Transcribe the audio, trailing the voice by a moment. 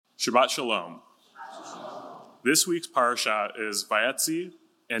Shabbat Shalom. This week's parasha is Vayetze,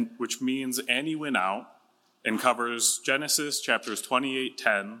 which means "and he went out," and covers Genesis chapters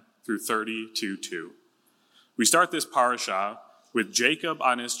 28:10 through 32:2. We start this parasha with Jacob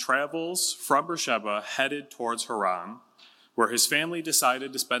on his travels from Beersheba headed towards Haran, where his family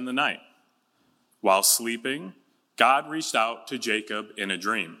decided to spend the night. While sleeping, God reached out to Jacob in a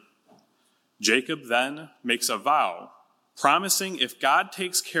dream. Jacob then makes a vow, promising if God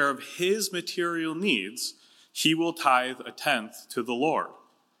takes care of his material needs, he will tithe a tenth to the Lord.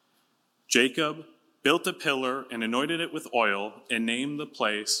 Jacob built a pillar and anointed it with oil and named the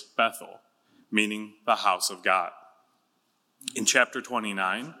place Bethel, meaning the house of God. In chapter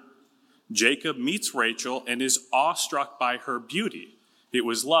 29, Jacob meets Rachel and is awestruck by her beauty. It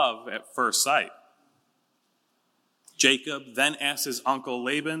was love at first sight. Jacob then asks his uncle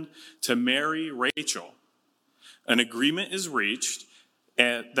Laban to marry Rachel. An agreement is reached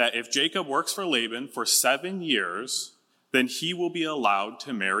that if Jacob works for Laban for 7 years, then he will be allowed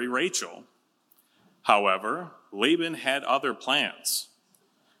to marry Rachel. However, Laban had other plans.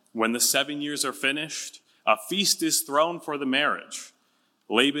 When the 7 years are finished, a feast is thrown for the marriage.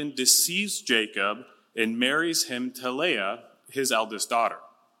 Laban deceives Jacob and marries him to Leah, his eldest daughter.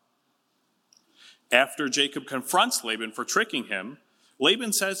 After Jacob confronts Laban for tricking him,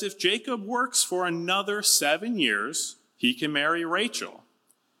 Laban says if Jacob works for another 7 years, he can marry Rachel.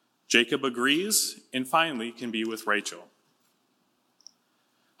 Jacob agrees and finally can be with Rachel.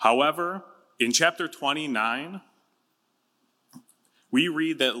 However, in chapter 29, we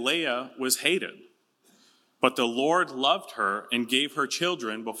read that Leah was hated, but the Lord loved her and gave her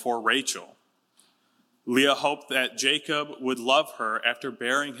children before Rachel. Leah hoped that Jacob would love her after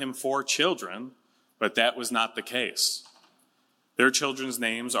bearing him 4 children, but that was not the case. Their children's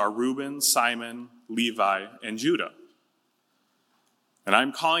names are Reuben, Simon, Levi, and Judah. And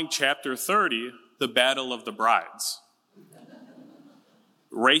I'm calling chapter 30 the Battle of the Brides.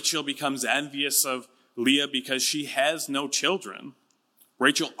 Rachel becomes envious of Leah because she has no children.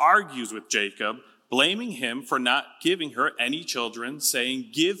 Rachel argues with Jacob, blaming him for not giving her any children,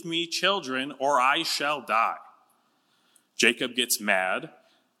 saying, "Give me children or I shall die." Jacob gets mad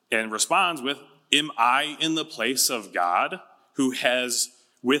and responds with, "Am I in the place of God, who has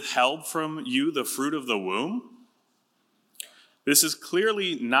withheld from you the fruit of the womb?" This is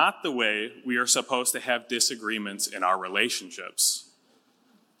clearly not the way we are supposed to have disagreements in our relationships.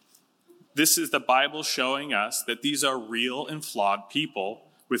 This is the Bible showing us that these are real and flawed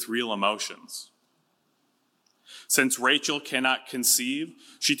people with real emotions. Since Rachel cannot conceive,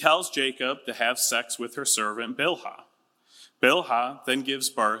 she tells Jacob to have sex with her servant Bilhah. Bilhah then gives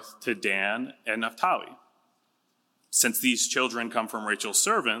birth to Dan and Naphtali. Since these children come from Rachel's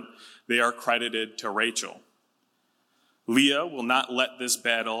servant, they are credited to Rachel. Leah will not let this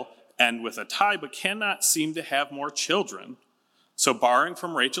battle end with a tie, but cannot seem to have more children. So borrowing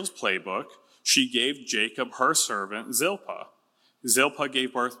from Rachel's playbook, she gave Jacob her servant Zilpah. Zilpah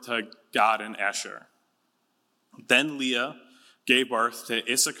gave birth to Gad and Asher. Then Leah gave birth to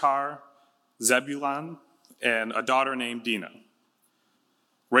Issachar, Zebulun, and a daughter named Dinah.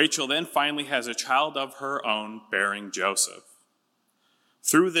 Rachel then finally has a child of her own, bearing Joseph.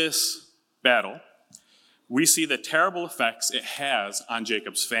 Through this battle, we see the terrible effects it has on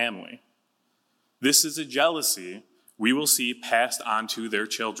Jacob's family. This is a jealousy we will see passed on to their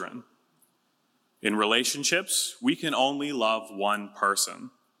children. In relationships, we can only love one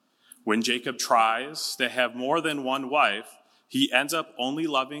person. When Jacob tries to have more than one wife, he ends up only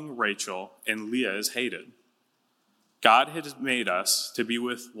loving Rachel, and Leah is hated. God has made us to be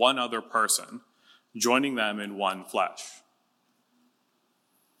with one other person, joining them in one flesh.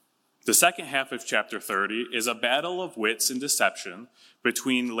 The second half of chapter 30 is a battle of wits and deception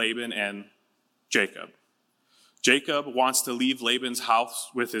between Laban and Jacob. Jacob wants to leave Laban's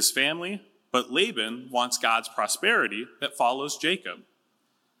house with his family, but Laban wants God's prosperity that follows Jacob.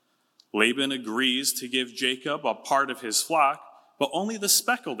 Laban agrees to give Jacob a part of his flock, but only the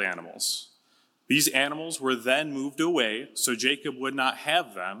speckled animals. These animals were then moved away so Jacob would not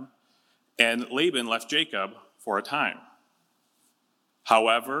have them, and Laban left Jacob for a time.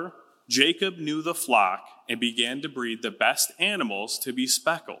 However, Jacob knew the flock and began to breed the best animals to be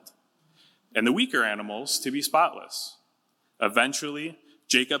speckled, and the weaker animals to be spotless. Eventually,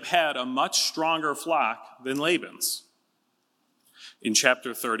 Jacob had a much stronger flock than Laban's. In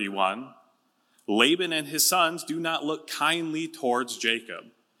chapter 31, Laban and his sons do not look kindly towards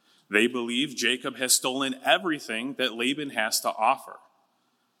Jacob. They believe Jacob has stolen everything that Laban has to offer.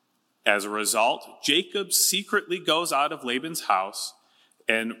 As a result, Jacob secretly goes out of Laban's house,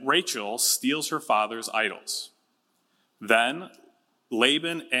 and Rachel steals her father's idols. Then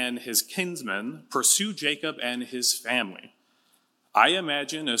Laban and his kinsmen pursue Jacob and his family. I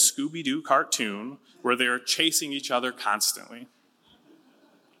imagine a Scooby-Doo cartoon where they're chasing each other constantly.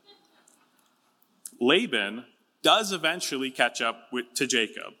 Laban does eventually catch up to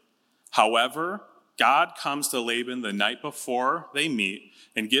Jacob. However, God comes to Laban the night before they meet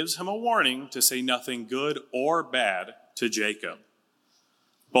and gives him a warning to say nothing good or bad to Jacob.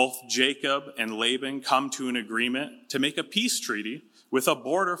 Both Jacob and Laban come to an agreement to make a peace treaty with a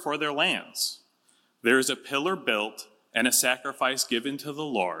border for their lands. There is a pillar built and a sacrifice given to the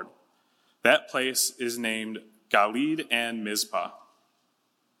Lord. That place is named Galid and Mizpah.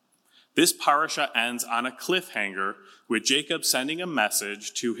 This parasha ends on a cliffhanger with Jacob sending a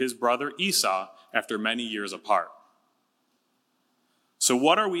message to his brother Esau after many years apart. So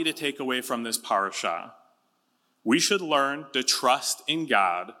what are we to take away from this parasha? We should learn to trust in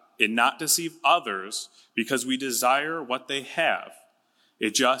God and not deceive others because we desire what they have.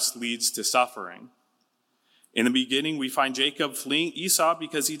 It just leads to suffering. In the beginning, we find Jacob fleeing Esau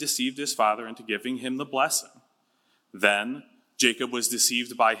because he deceived his father into giving him the blessing. Then Jacob was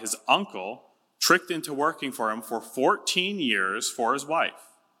deceived by his uncle, tricked into working for him for 14 years for his wife.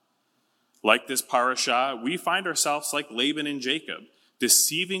 Like this parasha, we find ourselves like Laban and Jacob,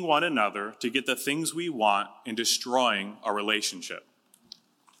 deceiving one another to get the things we want and destroying our relationship.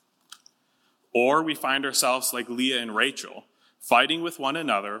 Or we find ourselves like Leah and Rachel, fighting with one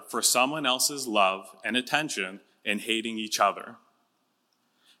another for someone else's love and attention and hating each other.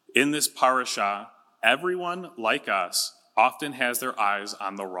 In this parasha, everyone, like us, often has their eyes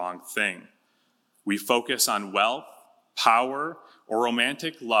on the wrong thing. We focus on wealth, power, or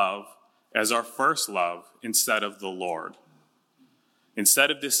romantic love as our first love instead of the Lord.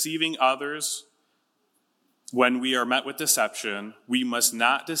 Instead of deceiving others when we are met with deception, we must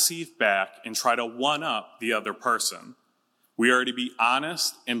not deceive back and try to one-up the other person. We are to be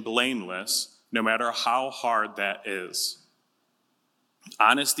honest and blameless, no matter how hard that is.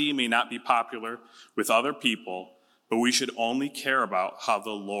 Honesty may not be popular with other people, but we should only care about how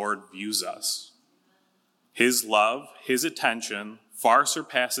the Lord views us. His love, his attention, far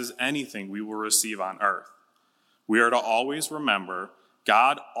surpasses anything we will receive on earth. We are to always remember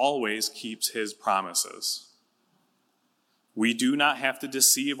God always keeps his promises. We do not have to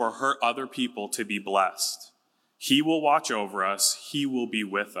deceive or hurt other people to be blessed. He will watch over us. He will be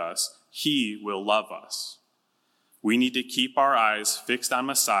with us. He will love us. We need to keep our eyes fixed on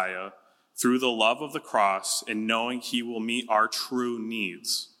Messiah through the love of the cross and knowing he will meet our true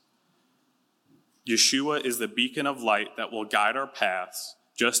needs. Yeshua is the beacon of light that will guide our paths,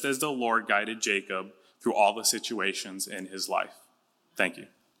 just as the Lord guided Jacob through all the situations in his life. Thank you.